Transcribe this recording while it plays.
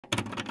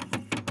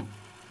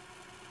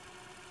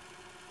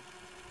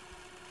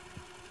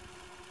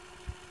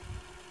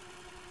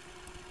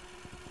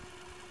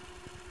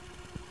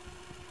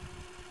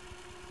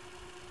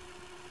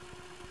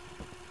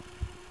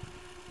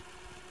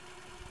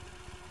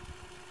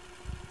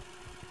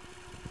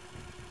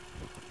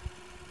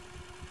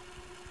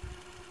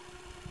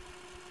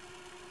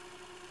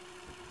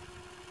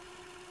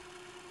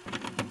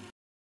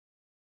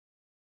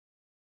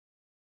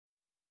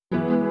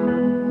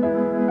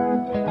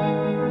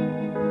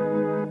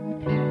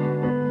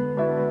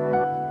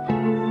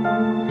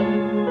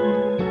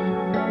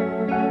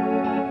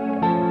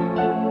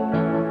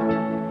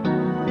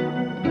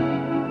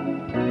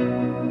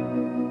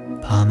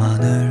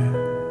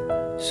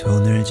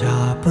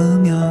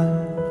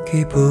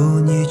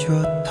기분이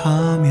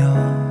좋다며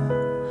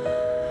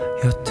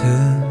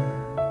여튼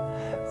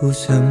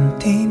웃음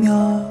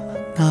띠며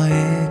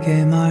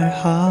나에게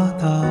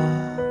말하다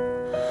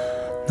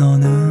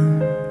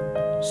너는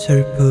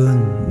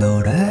슬픈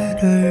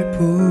노래를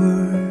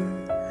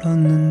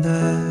불렀는데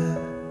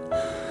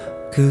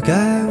그게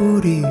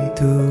우리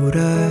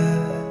둘의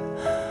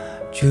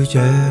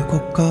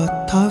주제곡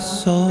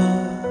같았어.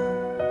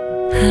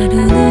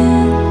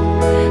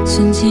 하루는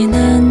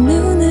순진한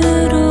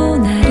눈으로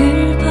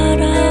나를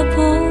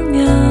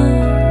바라보며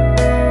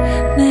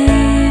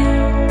매일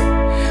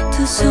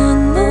두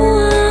손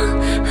모아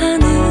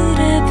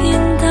하늘에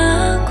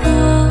빈다고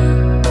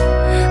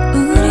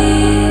우리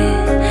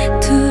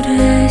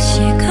둘의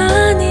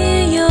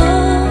시간이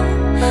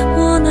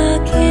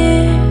영원하길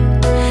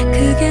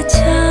그게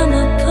참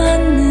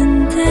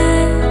아팠는데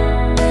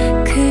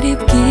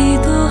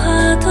그립기도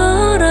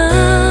하더라.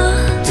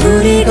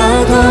 둘이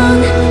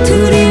가던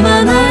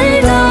둘이만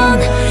알던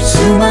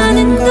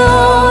수많은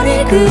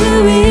거리 그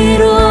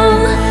위로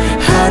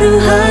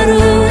하루하루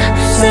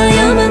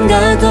쌓여만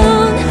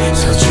가던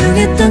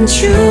소중했던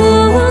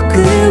추억 그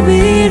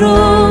위로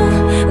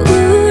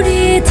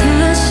우리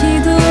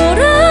다시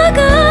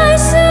돌아갈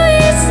수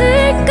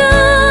있을까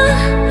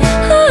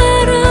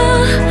알아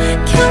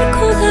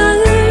결코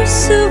닿을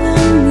수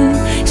없는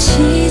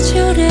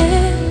시절의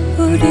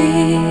우리.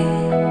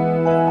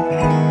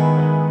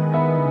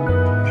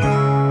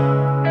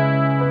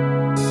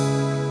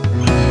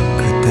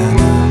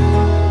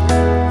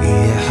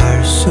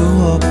 수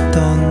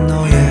없던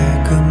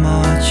너의 그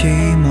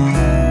마지막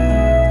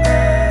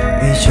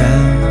이젠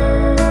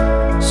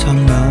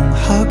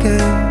선명하게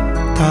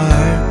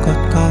닿을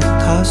것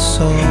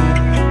같았어.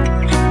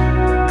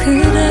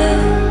 그래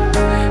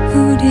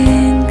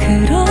우린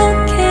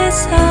그렇게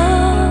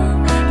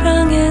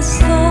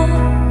사랑했어.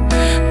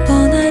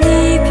 뻔한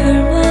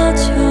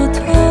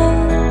이별마저도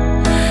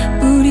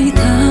우리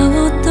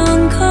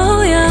다웠던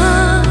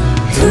거야.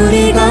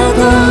 둘이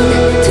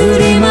가던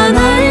둘이만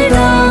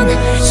알던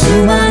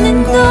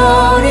수많은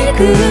거리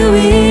그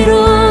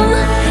위로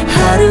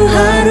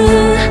하루하루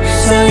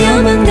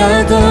쌓여만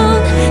가던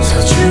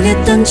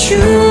소중했던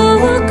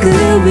추억 그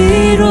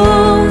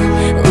위로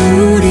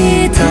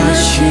우리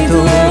다시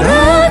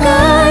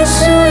돌아갈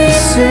수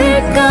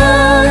있을까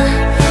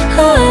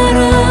알아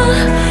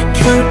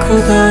결코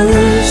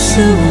닿을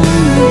수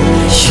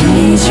없는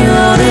시절